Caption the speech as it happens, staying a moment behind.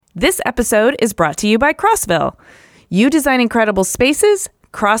This episode is brought to you by Crossville. You design incredible spaces,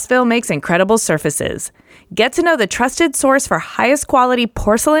 Crossville makes incredible surfaces. Get to know the trusted source for highest quality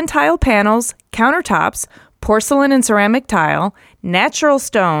porcelain tile panels, countertops, porcelain and ceramic tile, natural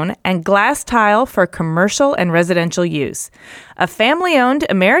stone, and glass tile for commercial and residential use. A family-owned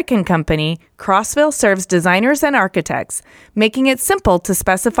American company, Crossville serves designers and architects, making it simple to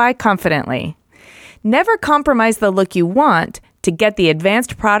specify confidently. Never compromise the look you want to get the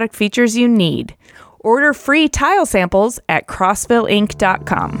advanced product features you need. Order free tile samples at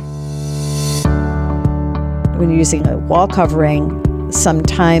crossvilleinc.com. When you're using a wall covering,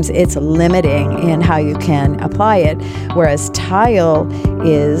 sometimes it's limiting in how you can apply it, whereas tile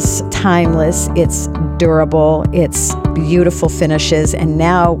is timeless, it's durable, it's beautiful finishes, and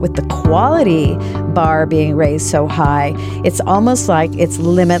now with the quality bar being raised so high, it's almost like it's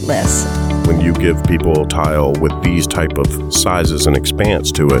limitless. When you give people tile with these type of sizes and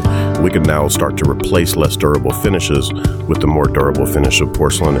expanse to it, we can now start to replace less durable finishes with the more durable finish of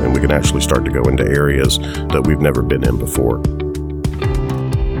porcelain, and we can actually start to go into areas that we've never been in before.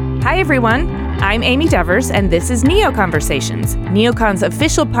 Hi, everyone. I'm Amy Devers, and this is Neo Conversations, Neocon's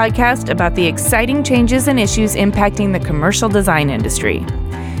official podcast about the exciting changes and issues impacting the commercial design industry.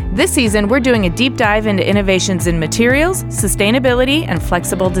 This season, we're doing a deep dive into innovations in materials, sustainability, and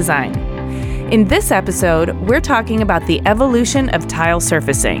flexible design. In this episode, we're talking about the evolution of tile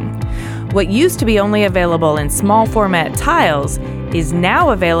surfacing. What used to be only available in small format tiles is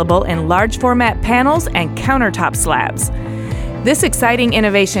now available in large format panels and countertop slabs. This exciting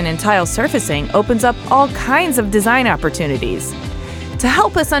innovation in tile surfacing opens up all kinds of design opportunities. To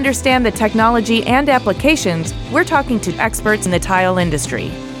help us understand the technology and applications, we're talking to experts in the tile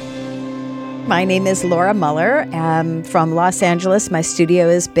industry. My name is Laura Muller. I'm from Los Angeles. My studio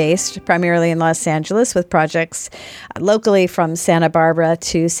is based primarily in Los Angeles with projects locally from Santa Barbara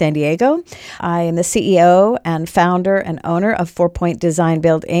to San Diego. I am the CEO and founder and owner of 4 Point Design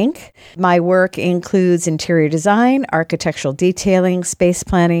Build, Inc. My work includes interior design, architectural detailing, space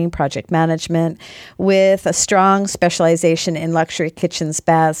planning, project management, with a strong specialization in luxury kitchens,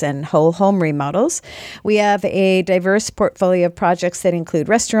 baths, and whole home remodels. We have a diverse portfolio of projects that include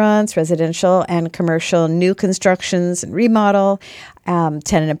restaurants, residential and commercial, new constructions and remodel,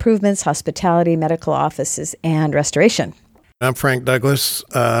 tenant improvements, hospitality, medical offices, and restoration. I'm Frank Douglas.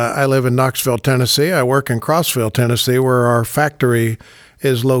 I live in Knoxville, Tennessee. I work in Crossville, Tennessee, where our factory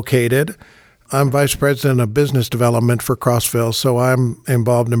is located. I'm Vice President of Business Development for Crossville, so I'm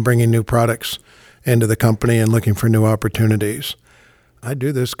involved in bringing new products into the company and looking for new opportunities. I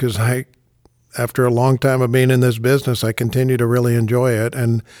do this because after a long time of being in this business, I continue to really enjoy it,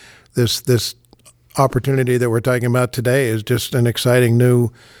 and this opportunity that we're talking about today is just an exciting new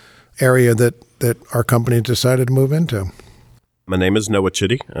area that our company decided to move into. My name is Noah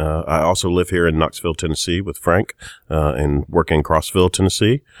Chitty. I also live here in Knoxville, Tennessee with Frank and work in Crossville,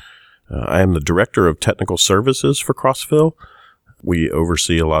 Tennessee. I am the Director of Technical Services for Crossville. We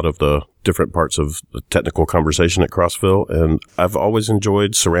oversee a lot of the different parts of the technical conversation at Crossville, and I've always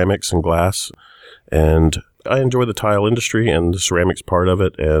enjoyed ceramics and glass, and I enjoy the tile industry and the ceramics part of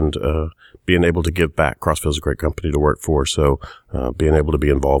it, and being able to give back. Crossville's a great company to work for, so being able to be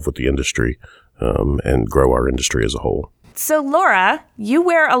involved with the industry and grow our industry as a whole. So, Laura, you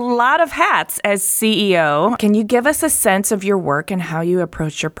wear a lot of hats as CEO. Can you give us a sense of your work and how you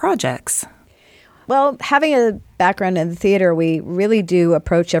approach your projects? Well, having a background in the theater, we really do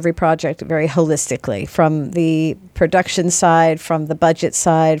approach every project very holistically, from the production side, from the budget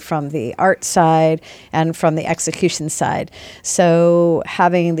side, from the art side, and from the execution side. So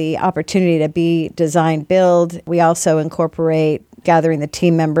having the opportunity to be design build, we also incorporate gathering the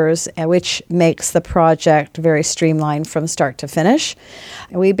team members, which makes the project very streamlined from start to finish.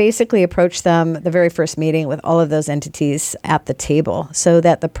 And we basically approach them the very first meeting with all of those entities at the table so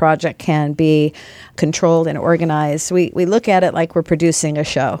that the project can be controlled and organized. We look at it like we're producing a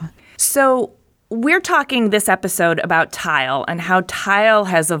show. So we're talking this episode about tile and how tile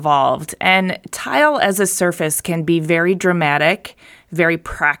has evolved. And tile as a surface can be very dramatic, very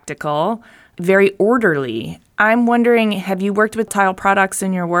practical, very orderly. I'm wondering, have you worked with tile products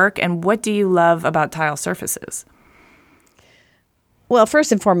in your work, and what do you love about tile surfaces? Well,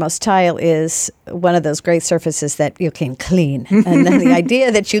 first and foremost, tile is one of those great surfaces that you can clean. And then the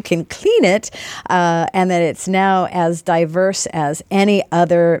idea that you can clean it and that it's now as diverse as any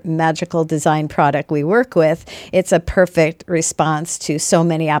other magical design product we work with, it's a perfect response to so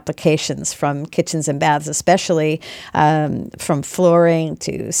many applications, from kitchens and baths especially, from flooring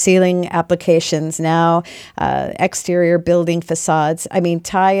to ceiling applications now, exterior building facades. I mean,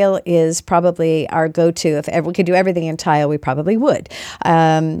 tile is probably our go-to. If we could do everything in tile, we probably would.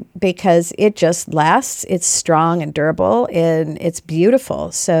 because it just lasts. It's strong and durable, and it's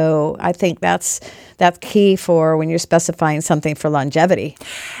beautiful. So I think that's key for when you're specifying something for longevity.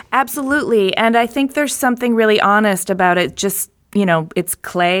 Absolutely. And I think there's something really honest about it. Just, it's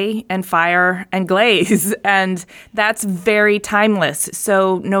clay and fire and glaze, and that's very timeless.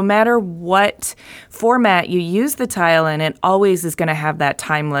 So no matter what format you use the tile in, it always is going to have that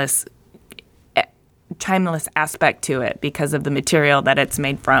timeless aspect to it because of the material that it's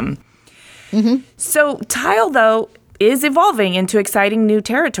made from. Mm-hmm. So tile, though, is evolving into exciting new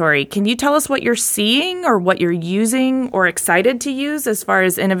territory. Can you tell us what you're seeing or what you're using or excited to use as far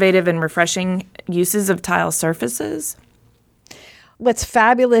as innovative and refreshing uses of tile surfaces? What's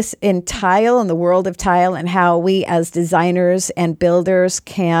fabulous in tile, in the world of tile, and how we as designers and builders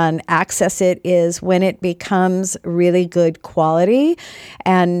can access it is when it becomes really good quality.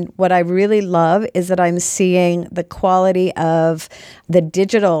 And what I really love is that I'm seeing the quality of the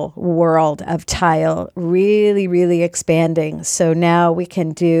digital world of tile really, really expanding. So now we can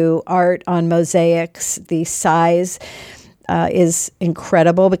do art on mosaics. The size is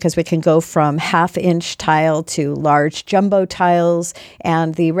incredible because we can go from half-inch tile to large jumbo tiles,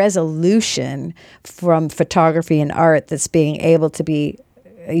 and the resolution from photography and art that's being able to be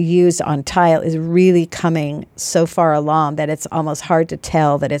used on tile is really coming so far along that it's almost hard to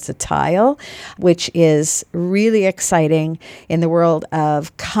tell that it's a tile, which is really exciting in the world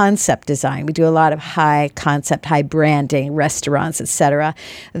of concept design. We do a lot of high concept, high branding, restaurants, etc.,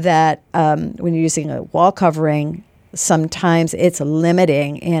 that when you're using a wall covering, sometimes it's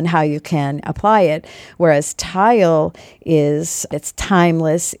limiting in how you can apply it, whereas tile it's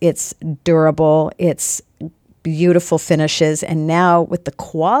timeless, it's durable, it's beautiful finishes, and now with the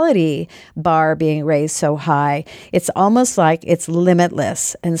quality bar being raised so high, it's almost like it's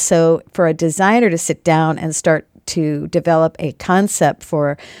limitless. And so for a designer to sit down and start to develop a concept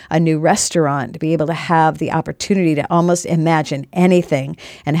for a new restaurant, to be able to have the opportunity to almost imagine anything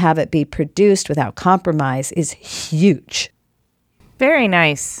and have it be produced without compromise is huge. Very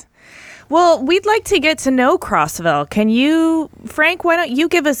nice. Well, we'd like to get to know Crossville. Frank, why don't you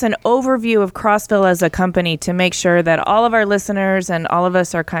give us an overview of Crossville as a company to make sure that all of our listeners and all of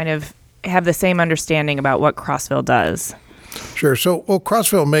us are kind of have the same understanding about what Crossville does? Sure. So,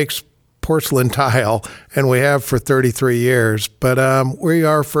 Crossville makes porcelain tile, and we have for 33 years. But we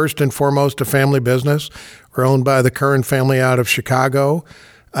are first and foremost a family business. We're owned by the Curran family out of Chicago,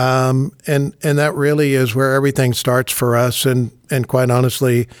 and that really is where everything starts for us, and quite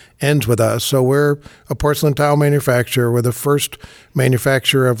honestly ends with us. So we're a porcelain tile manufacturer. We're the first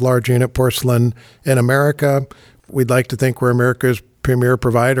manufacturer of large unit porcelain in America. We'd like to think we're America's premier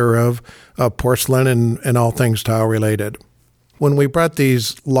provider of porcelain and all things tile related. When we brought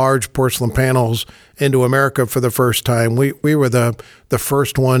these large porcelain panels into America for the first time, we were the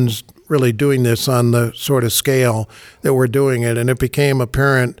first ones really doing this on the sort of scale that we're doing it. And it became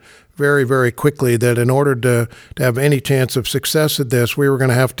apparent very, very quickly that in order to have any chance of success at this, we were going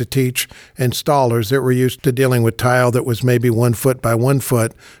to have to teach installers that were used to dealing with tile that was maybe 1 foot by 1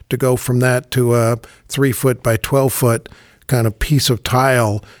 foot to go from that to a 3 foot by 12 foot kind of piece of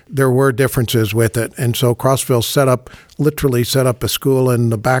tile. There were differences with it. And so Crossville literally set up a school in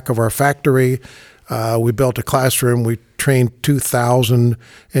the back of our factory. We built a classroom. We trained 2,000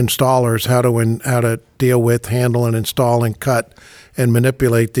 installers how to deal with, handle, and install and cut and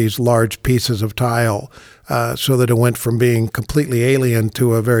manipulate these large pieces of tile so that it went from being completely alien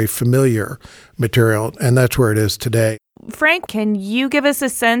to a very familiar material. And that's where it is today. Frank, can you give us a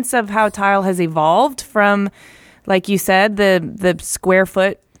sense of how tile has evolved from, like you said, the square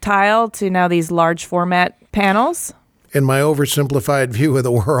foot tile to now these large format panels? In my oversimplified view of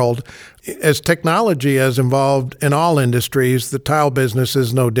the world, as technology has evolved in all industries, the tile business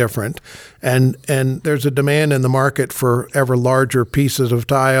is no different. And there's a demand in the market for ever larger pieces of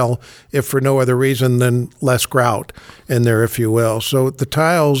tile, if for no other reason than less grout in there, if you will. So the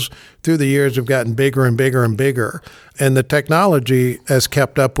tiles through the years have gotten bigger and bigger and bigger, and the technology has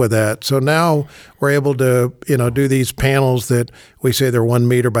kept up with that. So now we're able to, do these panels that we say they're 1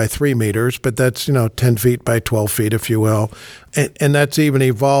 meter by 3 meters, but that's, 10 feet by 12 feet, if you will. And that's even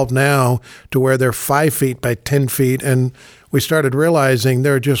evolved now to where they're 5 feet by 10 feet. And we started realizing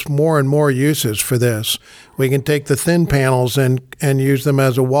there are just more and more uses for this. We can take the thin panels and use them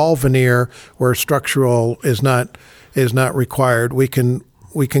as a wall veneer where structural is not required. We can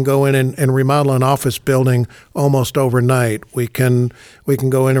go in and remodel an office building almost overnight. We can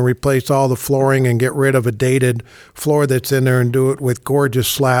go in and replace all the flooring and get rid of a dated floor that's in there and do it with gorgeous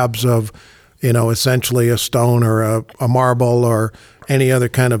slabs of, essentially a stone or a marble or any other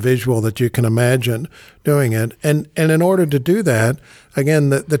kind of visual that you can imagine doing it. And in order to do that, again,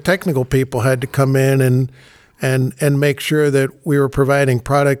 the technical people had to come in and make sure that we were providing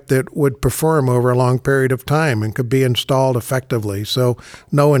product that would perform over a long period of time and could be installed effectively. So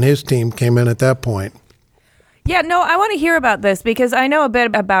Noah and his team came in at that point. Yeah, no, I want to hear about this because I know a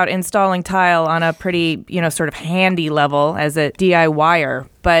bit about installing tile on a pretty, sort of handy level as a DIYer.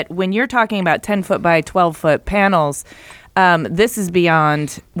 But when you're talking about 10-foot by 12-foot panels, this is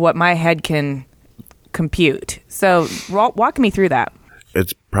beyond what my head can compute. So walk me through that.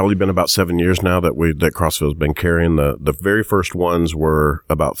 It's probably been about 7 years now that Crossville's been carrying. The very first ones were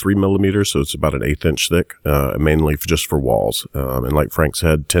about 3 millimeters, so it's about an 1/8 inch thick, mainly just for walls. And like Frank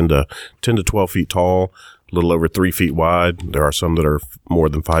said, 10 to 12 feet tall, a little over 3 feet wide. There are some that are more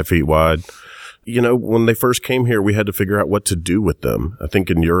than 5 feet wide. When they first came here, we had to figure out what to do with them. I think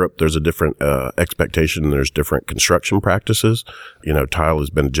in Europe, there's a different expectation. There's different construction practices. Tile has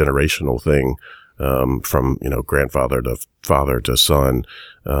been a generational thing. From, grandfather to father to son.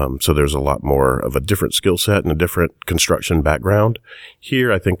 So there's a lot more of a different skill set and a different construction background.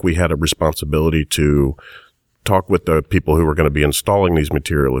 Here, I think we had a responsibility to talk with the people who were going to be installing these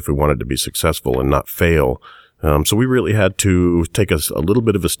material if we wanted to be successful and not fail. So we really had to take a little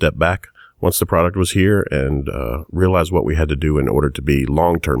bit of a step back once the product was here and realize what we had to do in order to be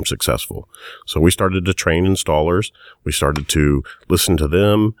long-term successful. So we started to train installers. We started to listen to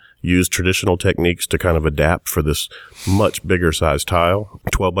them, use traditional techniques to kind of adapt for this much bigger size tile.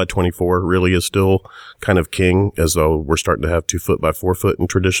 12 by 24 really is still kind of king, as though we're starting to have 2 foot by 4 foot in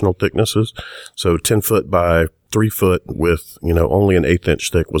traditional thicknesses. So 10 foot by 3 foot with, only an 1/8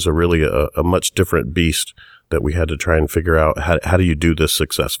 inch thick was a much different beast that we had to try and figure out how do you do this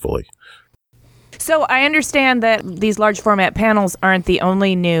successfully. So I understand that these large format panels aren't the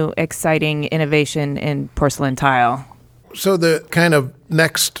only new exciting innovation in porcelain tile. So the kind of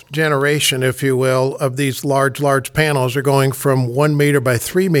next generation, if you will, of these large panels are going from 1 meter by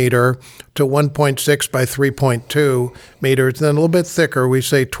 3 meter to 1.6 by 3.2 meters, then a little bit thicker. We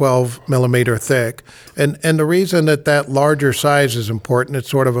say 12 millimeter thick. And the reason that larger size is important, it's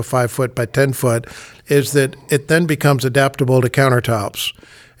sort of a 5 foot by 10 foot, is that it then becomes adaptable to countertops.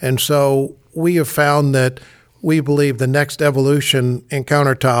 And so we have found that we believe the next evolution in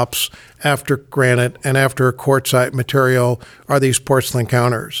countertops after granite and after a quartzite material are these porcelain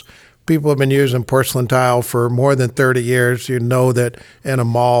counters. People have been using porcelain tile for more than 30 years. You know that in a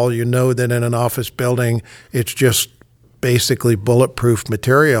mall, you know that in an office building, it's just basically bulletproof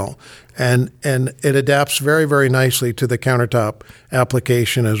material. And it adapts very, very nicely to the countertop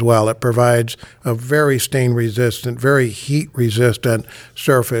application as well. It provides a very stain-resistant, very heat-resistant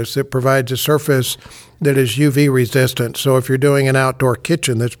surface. It provides a surface that is UV-resistant. So if you're doing an outdoor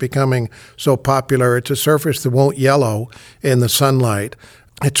kitchen that's becoming so popular, it's a surface that won't yellow in the sunlight.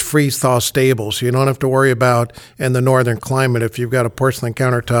 It's freeze-thaw stable, so you don't have to worry about in the northern climate, if you've got a porcelain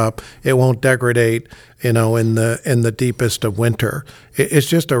countertop, it won't degrade, in the deepest of winter. It's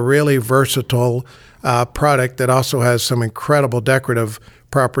just a really versatile product that also has some incredible decorative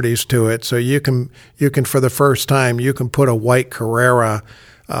properties to it. So you can for the first time, you can put a white Carrara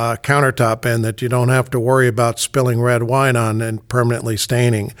countertop in that you don't have to worry about spilling red wine on and permanently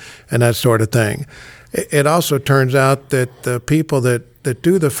staining and that sort of thing. It also turns out that the people that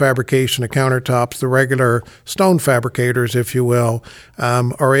do the fabrication of countertops, the regular stone fabricators, if you will,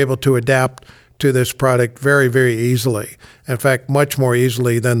 are able to adapt to this product very, very easily. In fact, much more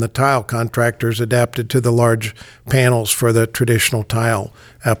easily than the tile contractors adapted to the large panels for the traditional tile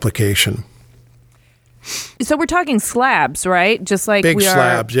application. So we're talking slabs, right? Just like big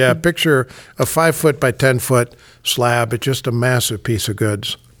slabs, yeah. Picture a 5 foot by 10 foot slab. It's just a massive piece of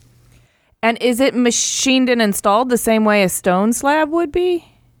goods. And is it machined and installed the same way a stone slab would be?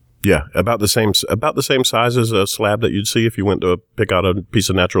 Yeah, about the same size as a slab that you'd see if you went to pick out a piece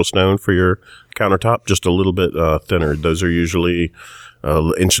of natural stone for your countertop, just a little bit thinner. Those are usually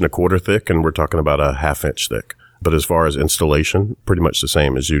 1.25 inches thick, and we're talking about a 1/2 inch thick. But as far as installation, pretty much the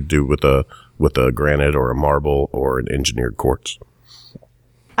same as you do with a granite or a marble or an engineered quartz.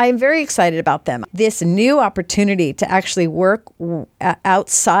 I'm very excited about them. This new opportunity to actually work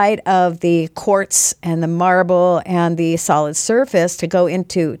outside of the quartz and the marble and the solid surface to go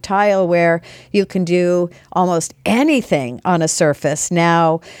into tile where you can do almost anything on a surface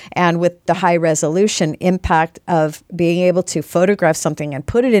now, and with the high resolution impact of being able to photograph something and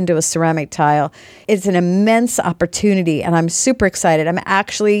put it into a ceramic tile, it's an immense opportunity, and I'm super excited. I'm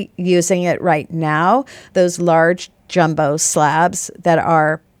actually using it right now, those large jumbo slabs that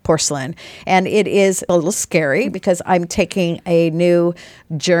are porcelain. And it is a little scary because I'm taking a new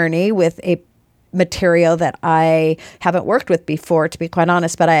journey with a material that I haven't worked with before, to be quite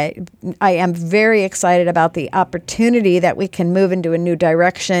honest, but I am very excited about the opportunity that we can move into a new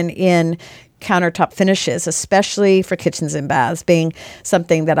direction in countertop finishes, especially for kitchens and baths, being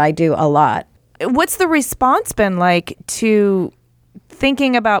something that I do a lot. What's the response been like to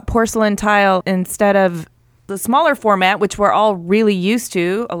thinking about porcelain tile instead of the smaller format, which we're all really used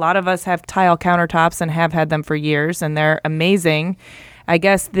to? A lot of us have tile countertops and have had them for years, and they're amazing. I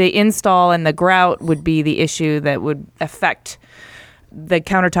guess the install and the grout would be the issue that would affect the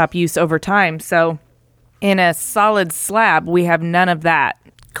countertop use over time. So in a solid slab, we have none of that.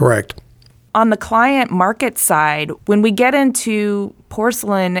 Correct. On the client market side, when we get into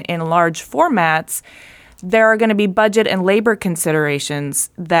porcelain in large formats, there are going to be budget and labor considerations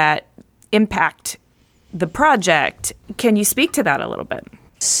that impact the project. Can you speak to that a little bit?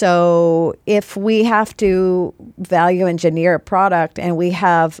 So if we have to value engineer a product and we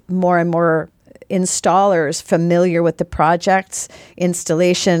have more and more installers familiar with the project's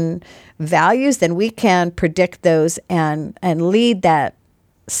installation values, then we can predict those and lead that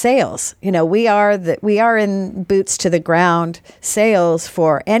sales. We are in boots to the ground sales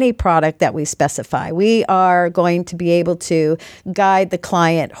for any product that we specify. We are going to be able to guide the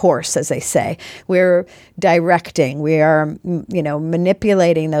client horse, as they say. We're directing. We are,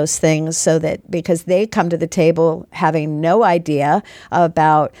 manipulating those things so that, because they come to the table having no idea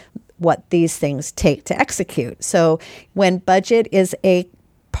about what these things take to execute. So when budget is a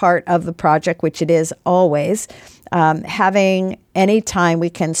part of the project, which it is always, having any time we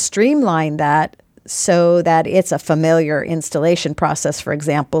can streamline that so that it's a familiar installation process, for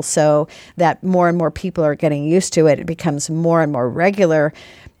example, so that more and more people are getting used to it, it becomes more and more regular,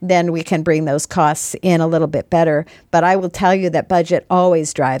 then we can bring those costs in a little bit better. But I will tell you that budget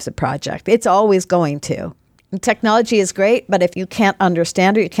always drives a project. It's always going to. Technology is great, but if you can't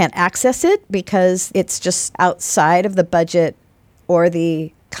understand it, you can't access it because it's just outside of the budget or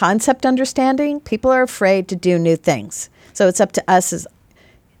the concept understanding, people are afraid to do new things. So it's up to us as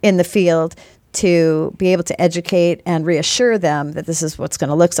in the field to be able to educate and reassure them that this is what's going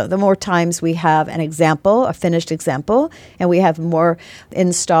to look. So the more times we have an example, a finished example, and we have more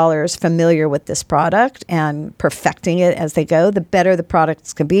installers familiar with this product and perfecting it as they go, the better the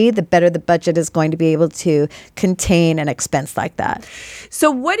products can be, the better the budget is going to be able to contain an expense like that.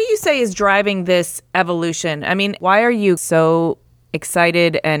 So what do you say is driving this evolution? I mean, why are you so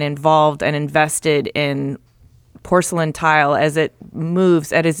excited and involved and invested in porcelain tile as it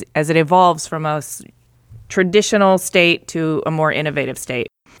moves, as it evolves from a traditional state to a more innovative state?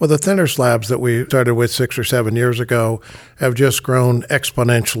 Well, the thinner slabs that we started with 6 or 7 years ago have just grown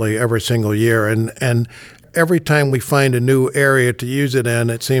exponentially every single year. And every time we find a new area to use it in,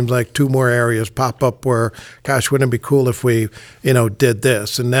 it seems like 2 more areas pop up where, gosh, wouldn't it be cool if we, did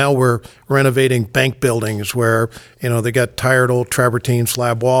this? And now we're renovating bank buildings where, they got tired old travertine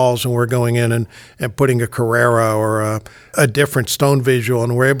slab walls, and we're going in and putting a Carrera or a different stone visual,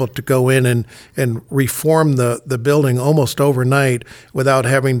 and we're able to go in and reform the building almost overnight without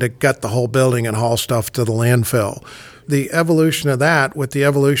having to gut the whole building and haul stuff to the landfill. The evolution of that with the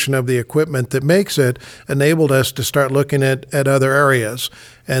evolution of the equipment that makes it enabled us to start looking at other areas.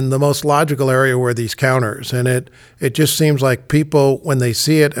 And the most logical area were these counters. And it just seems like people, when they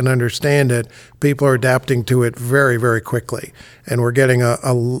see it and understand it, people are adapting to it very, very quickly. And we're getting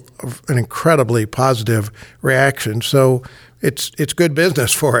an incredibly positive reaction. So it's good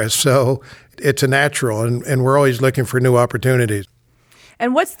business for us. So it's a natural, and we're always looking for new opportunities.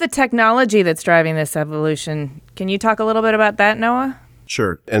 And what's the technology that's driving this evolution? Can you talk a little bit about that, Noah?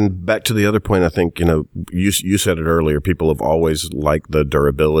 Sure. And back to the other point, I think, you said it earlier, people have always liked the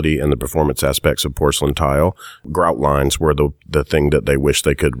durability and the performance aspects of porcelain tile. Grout lines were the thing that they wish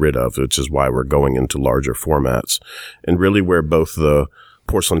they could rid of, which is why we're going into larger formats. And really where both the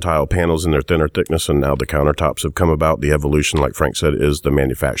porcelain tile panels in their thinner thickness and now the countertops have come about, the evolution, like Frank said, is the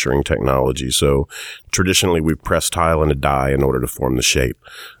manufacturing technology. So traditionally we press tile in a die in order to form the shape.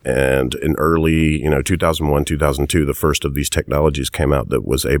 And in early, 2001, 2002, the first of these technologies came out that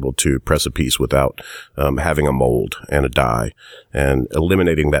was able to press a piece without having a mold and a die. And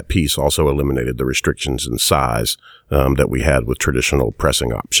eliminating that piece also eliminated the restrictions in size that we had with traditional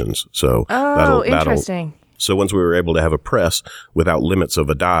pressing options. So interesting. So once we were able to have a press without limits of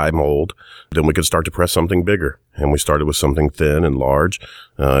a die mold, then we could start to press something bigger. And we started with something thin and large.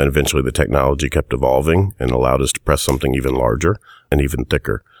 And eventually the technology kept evolving and allowed us to press something even larger and even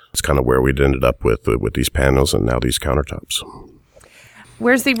thicker. It's kind of where we'd ended up with these panels and now these countertops.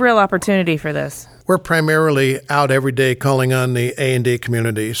 Where's the real opportunity for this? We're primarily out every day calling on the A&D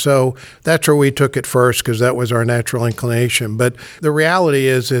community. So that's where we took it first because that was our natural inclination. But the reality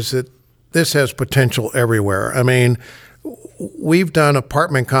is that this has potential everywhere. I mean, we've done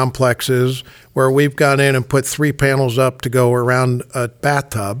apartment complexes where we've gone in and put 3 panels up to go around a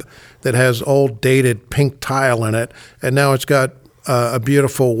bathtub that has old dated pink tile in it, and now it's got a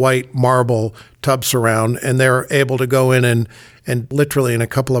beautiful white marble tub surround, and they're able to go in and literally in a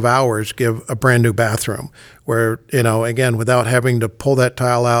couple of hours give a brand new bathroom where, again, without having to pull that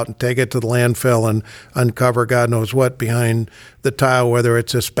tile out and take it to the landfill and uncover God knows what behind the tile, whether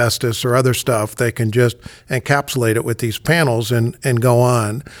it's asbestos or other stuff, they can just encapsulate it with these panels and go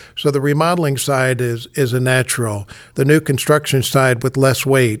on. So the remodeling side is a natural. The new construction side with less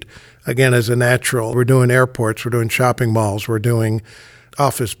weight, again, is a natural. We're doing airports, we're doing shopping malls, we're doing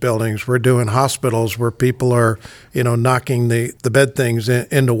office buildings, we're doing hospitals where people are, knocking the bed things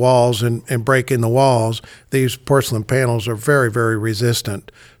into walls and breaking the walls. These porcelain panels are very, very resistant.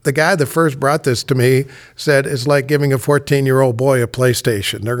 The guy that first brought this to me said it's like giving a 14-year-old boy a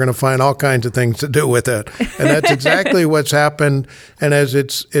PlayStation. They're going to find all kinds of things to do with it. And that's exactly what's happened. And as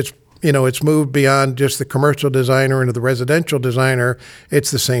it's moved beyond just the commercial designer into the residential designer,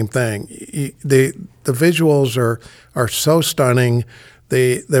 it's the same thing. The visuals are so stunning.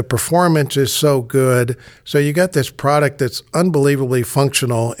 The performance is so good. So you got this product that's unbelievably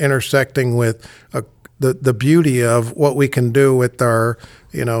functional, intersecting with the beauty of what we can do with our,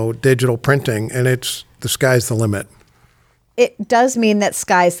 digital printing, and the sky's the limit. It does mean that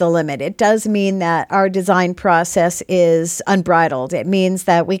sky's the limit. It does mean that our design process is unbridled. It means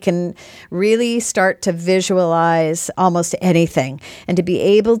that we can really start to visualize almost anything, and to be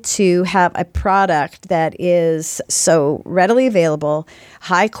able to have a product that is so readily available,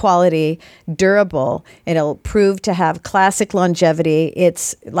 high quality, durable. It'll prove to have classic longevity.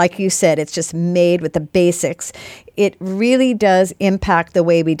 It's, like you said, it's just made with the basics. It really does impact the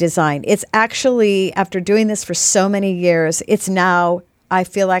way we design. It's actually, after doing this for so many years, it's now, I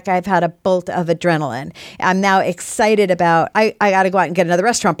feel like I've had a bolt of adrenaline. I'm now excited about, I got to go out and get another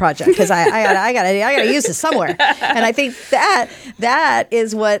restaurant project because I got to use this somewhere. And I think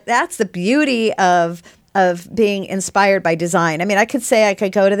that's the beauty of being inspired by design. I mean, I could say I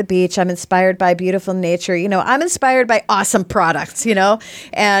could go to the beach. I'm inspired by beautiful nature. I'm inspired by awesome products,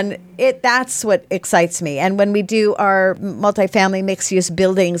 and that's what excites me. And when we do our multifamily mixed-use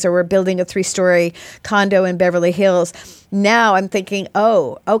buildings, or we're building a 3-story condo in Beverly Hills, now I'm thinking,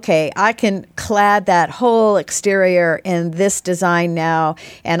 oh, okay, I can clad that whole exterior in this design now,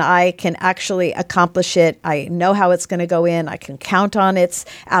 and I can actually accomplish it. I know how it's going to go in. I can count on its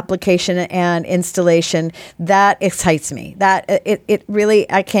application and installation. That excites me. That it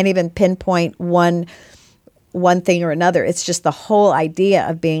really, I can't even pinpoint one thing or another. It's just the whole idea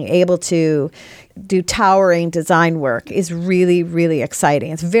of being able to do towering design work is really, really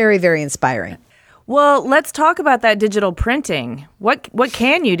exciting. It's very, very inspiring. Well, let's talk about that digital printing. What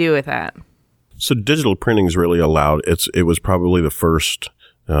can you do with that? So digital printing is really allowed. It was probably the first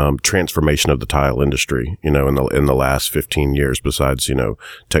transformation of the tile industry, in the last 15 years, besides,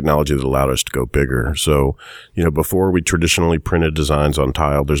 technology that allowed us to go bigger. So, before we traditionally printed designs on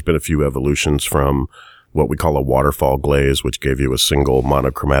tile, there's been a few evolutions from what we call a waterfall glaze, which gave you a single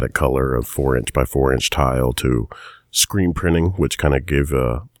monochromatic color of 4-inch by 4-inch tile, to screen printing, which kind of gave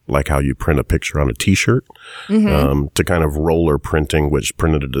like how you print a picture on a T-shirt, to kind of roller printing, which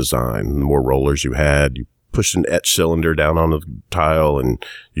printed a design. The more rollers you had, you pushed an etch cylinder down on the tile, and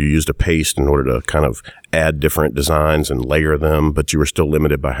you used a paste in order to kind of add different designs and layer them, but you were still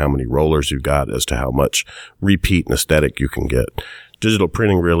limited by how many rollers you got as to how much repeat and aesthetic you can get. Digital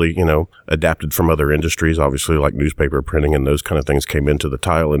printing really, adapted from other industries, obviously like newspaper printing and those kind of things came into the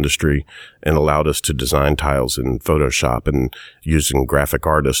tile industry and allowed us to design tiles in Photoshop and using graphic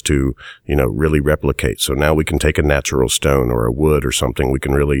artists to, really replicate. So now we can take a natural stone or a wood or something. We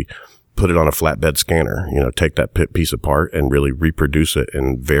can really put it on a flatbed scanner, take that piece apart and really reproduce it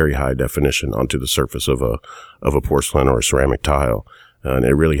in very high definition onto the surface of a porcelain or a ceramic tile. And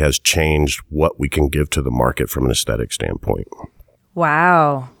it really has changed what we can give to the market from an aesthetic standpoint.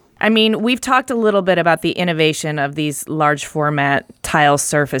 Wow. I mean, we've talked a little bit about the innovation of these large format tile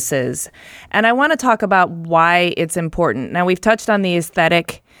surfaces, and I want to talk about why it's important. Now, we've touched on the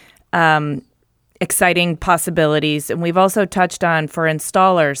aesthetic, exciting possibilities, and we've also touched on, for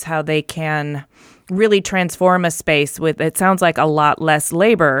installers, how they can really transform a space with, it sounds like, a lot less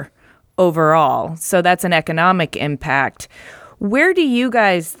labor overall. So that's an economic impact. Where do you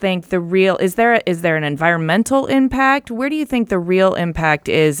guys think is there an environmental impact? Where do you think the real impact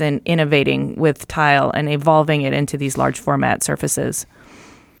is in innovating with tile and evolving it into these large format surfaces?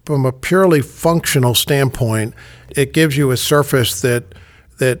 From a purely functional standpoint, it gives you a surface that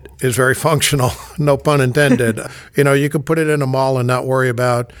that is very functional, no pun intended. You can put it in a mall and not worry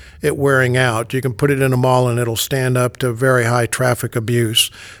about it wearing out. You can put it in a mall and it'll stand up to very high traffic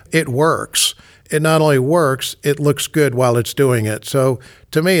abuse. It works. It not only works, it looks good while it's doing it. So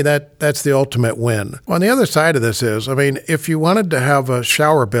to me, that's the ultimate win. On the other side of this is, if you wanted to have a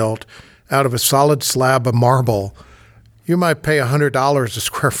shower built out of a solid slab of marble, you might pay $100 a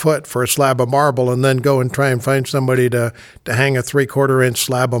square foot for a slab of marble and then go and try and find somebody to hang a 3/4-inch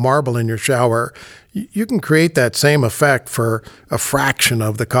slab of marble in your shower. You can create that same effect for a fraction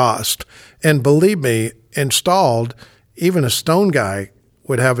of the cost. And believe me, installed, even a stone guy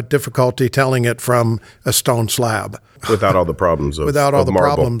would have a difficulty telling it from a stone slab. Without all the problems of Without all the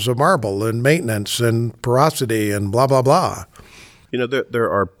marble. problems of marble and maintenance and porosity and blah, blah, blah. There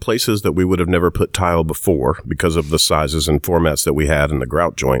are places that we would have never put tile before because of the sizes and formats that we had in the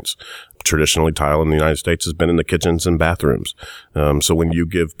grout joints. Traditionally, tile in the United States has been in the kitchens and bathrooms. So when you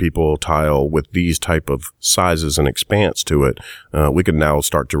give people tile with these type of sizes and expanse to it, we can now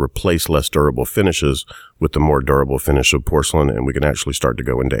start to replace less durable finishes with the more durable finish of porcelain, and we can actually start to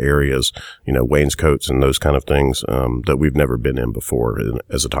go into areas, wainscots and those kind of things that we've never been in before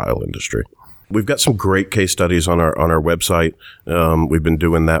as a tile industry. We've got some great case studies on our website. We've been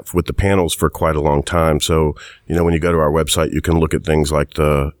doing that with the panels for quite a long time. So, when you go to our website, you can look at things like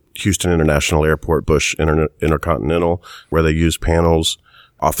the Houston International Airport, Bush Intercontinental, where they use panels,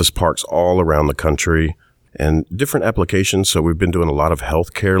 office parks all around the country, and different applications. So we've been doing a lot of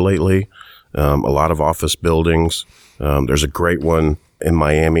healthcare lately, a lot of office buildings. There's a great one in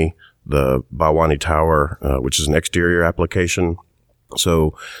Miami, the Bawani Tower, which is an exterior application.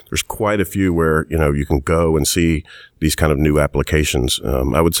 So there's quite a few where, you can go and see these kind of new applications.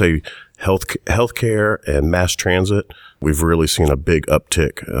 I would say healthcare and mass transit, we've really seen a big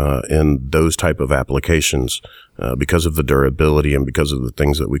uptick in those type of applications because of the durability and because of the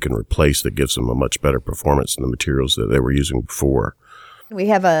things that we can replace that gives them a much better performance than the materials that they were using before. We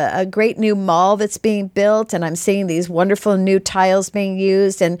have a great new mall that's being built, and I'm seeing these wonderful new tiles being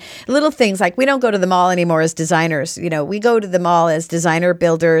used and little things like we don't go to the mall anymore as designers. We go to the mall as designer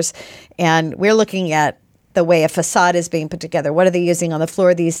builders, and we're looking at the way a facade is being put together. What are they using on the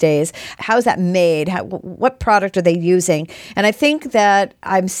floor these days? How is that made? What product are they using? And I think that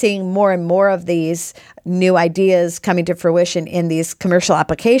I'm seeing more and more of these new ideas coming to fruition in these commercial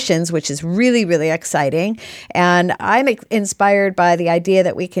applications, which is really, really exciting. And I'm inspired by the idea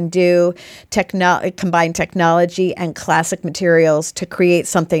that we can do combine technology and classic materials to create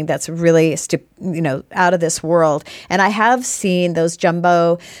something that's really out of this world. And I have seen these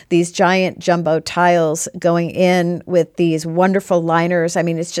giant jumbo tiles going in with these wonderful liners.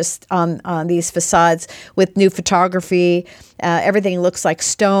 It's just on these facades with new photography. Everything looks like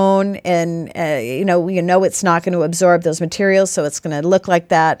stone, and it's not going to absorb those materials, so it's going to look like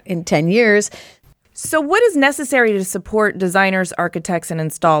that in 10 years. So what is necessary to support designers, architects, and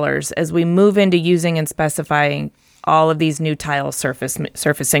installers as we move into using and specifying all of these new tile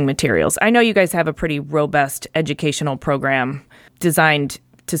surfacing materials? I know you guys have a pretty robust educational program designed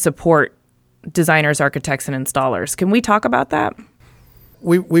to support designers, architects, and installers. Can we talk about that?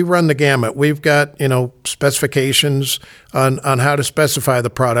 We run the gamut. We've got, specifications on how to specify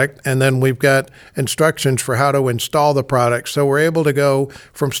the product, and then we've got instructions for how to install the product. So we're able to go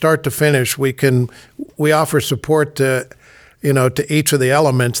from start to finish. We offer support to each of the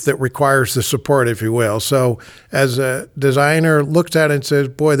elements that requires the support, if you will. So as a designer looks at it and says,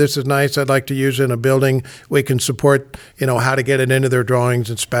 boy, this is nice, I'd like to use it in a building, we can support, how to get it into their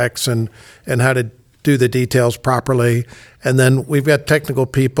drawings and specs and how to do the details properly. And then we've got technical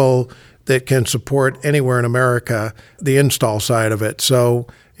people that can support anywhere in America the install side of it. So,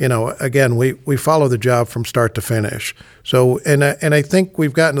 again, we follow the job from start to finish. So, and I think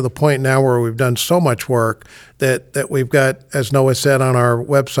we've gotten to the point now where we've done so much work that we've got, as Noah said on our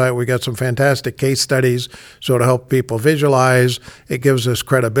website, we got some fantastic case studies. So to help people visualize, it gives us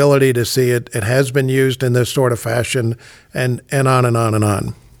credibility to see it has been used in this sort of fashion, and on and on and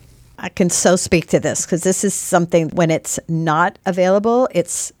on. I can so speak to this because this is something when it's not available,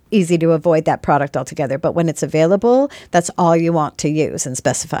 it's easy to avoid that product altogether. But when it's available, that's all you want to use and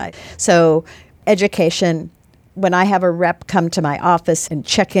specify. So education, when I have a rep come to my office and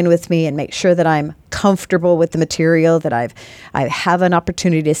check in with me and make sure that I'm comfortable with the material, that I have an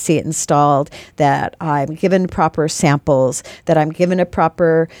opportunity to see it installed, that I'm given proper samples, that I'm given a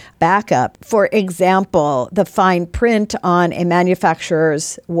proper backup. For example, the fine print on a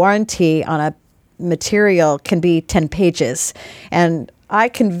manufacturer's warranty on a material can be 10 pages. And I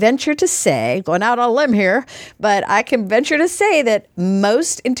can venture to say, going out on a limb here, but I can venture to say that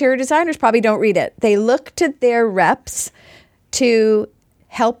most interior designers probably don't read it. They look to their reps to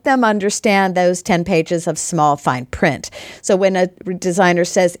help them understand those 10 pages of small fine print. So when a designer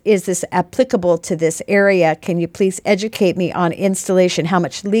says, is this applicable to this area? Can you please educate me on installation? How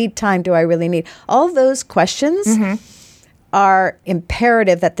much lead time do I really need? All those questions are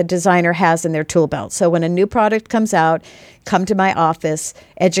imperative that the designer has in their tool belt. So when a new product comes out, come to my office,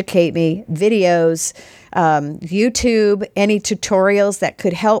 educate me, videos, YouTube, any tutorials that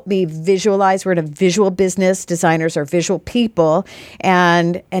could help me visualize. We're in a visual business. Designers are visual people,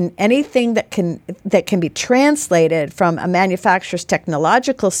 and anything that can be translated from a manufacturer's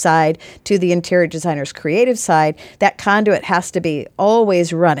technological side to the interior designer's creative side, that conduit has to be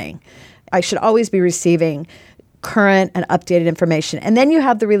always running. I should always be receiving current and updated information. And then you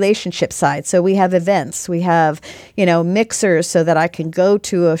have the relationship side. So we have events, we have, mixers so that I can go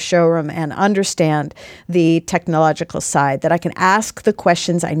to a showroom and understand the technological side, that I can ask the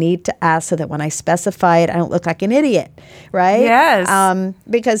questions I need to ask so that when I specify it, I don't look like an idiot, right? Yes.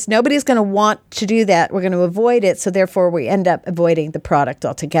 Because nobody's going to want to do that. We're going to avoid it. So therefore we end up avoiding the product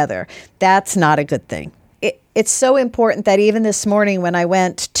altogether. That's not a good thing. It's so important that even this morning when I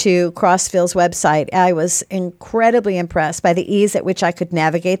went to Crossville's website, I was incredibly impressed by the ease at which I could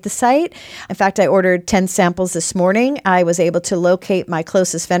navigate the site. In fact, I ordered 10 samples this morning. I was able to locate my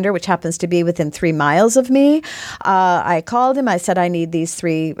closest vendor, which happens to be within 3 miles of me. I called him. I said, I need these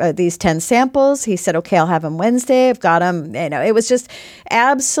 10 samples. He said, okay, I'll have them Wednesday. I've got them. It was just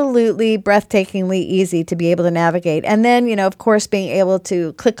absolutely breathtakingly easy to be able to navigate. And then, of course, being able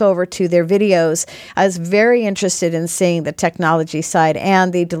to click over to their videos. I was very interested in seeing the technology side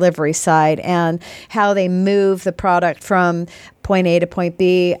and the delivery side and how they move the product from point A to point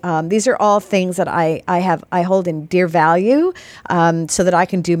B. These are all things that I hold in dear value, so that I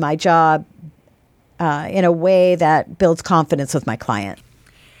can do my job in a way that builds confidence with my client.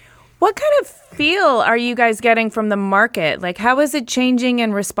 What kind of feel are you guys getting from the market? Like, how is it changing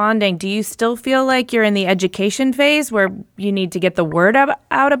and responding? Do you still feel like you're in the education phase where you need to get the word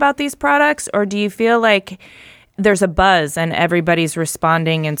out about these products? Or do you feel like there's a buzz and everybody's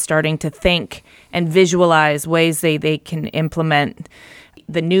responding and starting to think and visualize ways they can implement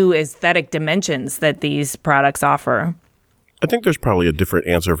the new aesthetic dimensions that these products offer? I think there's probably a different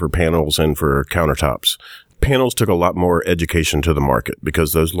answer for panels and for countertops. Panels took a lot more education to the market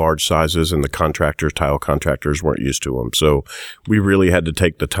because those large sizes and the tile contractors weren't used to them. So we really had to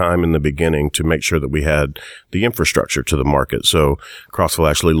take the time in the beginning to make sure that we had the infrastructure to the market. So Crossville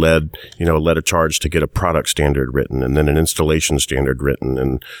actually led a charge to get a product standard written and then an installation standard written.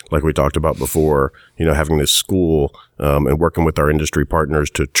 And like we talked about before, having this school and working with our industry partners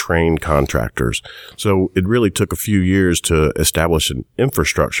to train contractors. So it really took a few years to establish an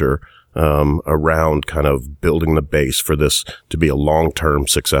infrastructure around kind of building the base for this to be a long-term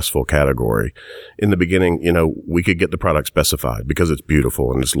successful category. In the beginning, we could get the product specified because it's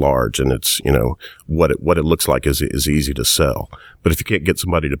beautiful and it's large and it's, what it looks like is easy to sell. But if you can't get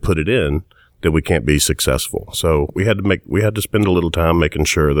somebody to put it in, then we can't be successful. So we had to spend a little time making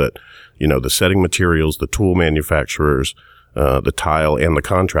sure that, the setting materials, the tool manufacturers, the tile and the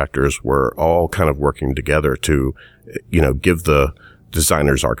contractors were all kind of working together to, give the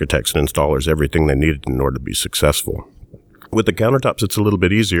designers, architects, and installers everything they needed in order to be successful. With the countertops, it's a little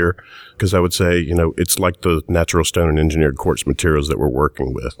bit easier because I would say, it's like the natural stone and engineered quartz materials that we're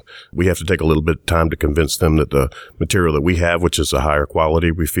working with. We have to take a little bit of time to convince them that the material that we have, which is a higher quality,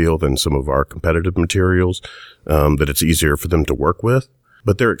 we feel, than some of our competitive materials, that it's easier for them to work with.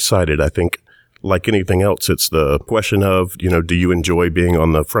 But they're excited. I think, like anything else, it's the question of, do you enjoy being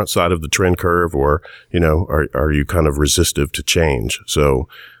on the front side of the trend curve or, are you kind of resistive to change? So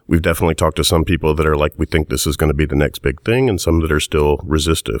we've definitely talked to some people that are like, we think this is going to be the next big thing, and some that are still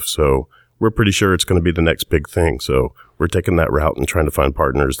resistive. So we're pretty sure it's going to be the next big thing. So we're taking that route and trying to find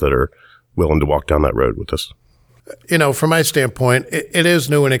partners that are willing to walk down that road with us. From my standpoint, it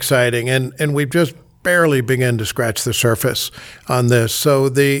is new and exciting, and we've just barely begin to scratch the surface on this. So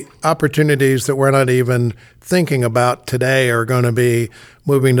the opportunities that we're not even thinking about today are going to be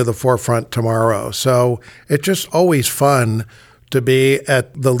moving to the forefront tomorrow. So it's just always fun to be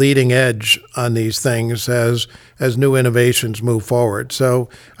at the leading edge on these things as new innovations move forward. So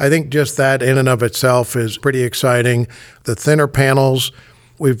I think just that in and of itself is pretty exciting. The thinner panels,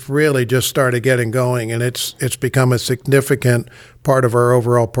 we've really just started getting going, and it's become a significant part of our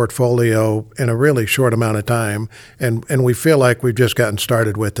overall portfolio in a really short amount of time, and we feel like we've just gotten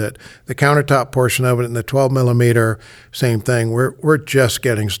started with it. The countertop portion of it and the 12 millimeter, same thing. We're just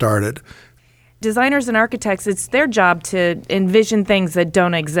getting started. designers and architects, it's their job to envision things that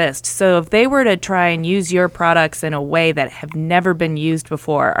don't exist. So if they were to try and use your products in a way that have never been used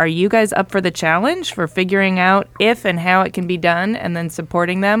before, are you guys up for the challenge for figuring out if and how it can be done and then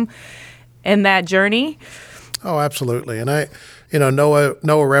supporting them in that journey? Oh, absolutely. And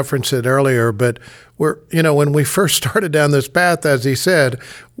Noah referenced it earlier, but when we first started down this path, as he said,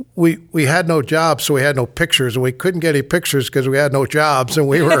 we had no jobs, so we had no pictures, and we couldn't get any pictures because we had no jobs, and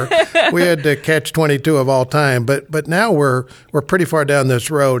we had to catch 22 of all time. But now we're pretty far down this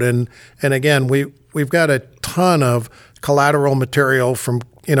road, and again we've got a ton of collateral material from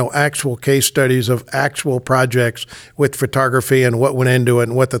actual case studies of actual projects with photography and what went into it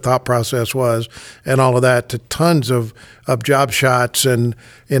and what the thought process was and all of that, to tons of job shots. And,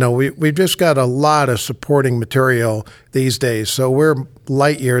 we've just got a lot of supporting material these days. So we're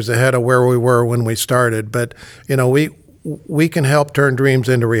light years ahead of where we were when we started. But, we can help turn dreams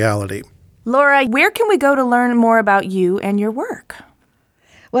into reality. Laura, where can we go to learn more about you and your work?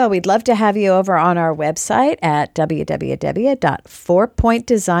 Well, we'd love to have you over on our website at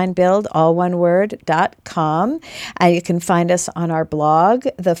www.4pointdesignbuild.com. You can find us on our blog,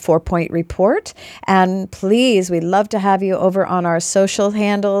 The 4 Point Report. And please, we'd love to have you over on our social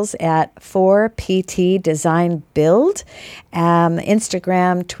handles at 4PT Design Build,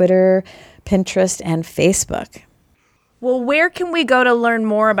 Instagram, Twitter, Pinterest, and Facebook. Well, where can we go to learn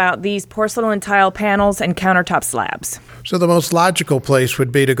more about these porcelain tile panels and countertop slabs? So the most logical place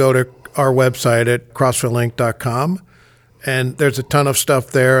would be to go to our website at crossvilleinc.com. And there's a ton of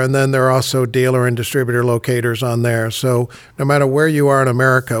stuff there. And then there are also dealer and distributor locators on there. So no matter where you are in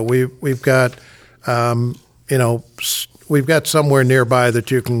America, we've got somewhere nearby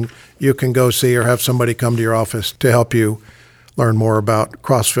that you can go see, or have somebody come to your office to help you learn more about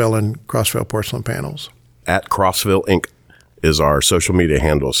Crossville and Crossville porcelain panels. At Crossville Inc. is our social media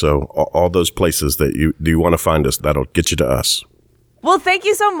handle. So all those places that you want to find us, that'll get you to us. Well, thank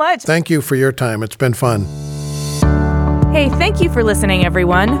you so much. Thank you for your time. It's been fun. Hey, thank you for listening,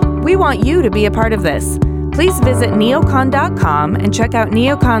 everyone. We want you to be a part of this. Please visit neocon.com and check out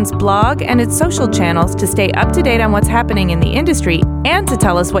Neocon's blog and its social channels to stay up to date on what's happening in the industry and to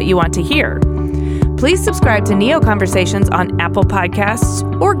tell us what you want to hear. Please subscribe to Neo Conversations on Apple Podcasts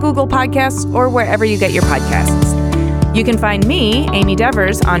or Google Podcasts or wherever you get your podcasts. You can find me, Amy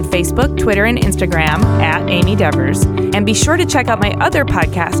Devers, on Facebook, Twitter, and Instagram at Amy Devers. And be sure to check out my other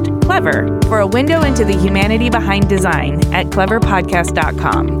podcast, Clever, for a window into the humanity behind design at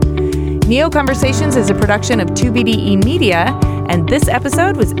cleverpodcast.com. Neo Conversations is a production of 2BDE Media, and this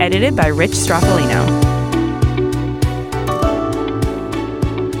episode was edited by Rich Stroffolino.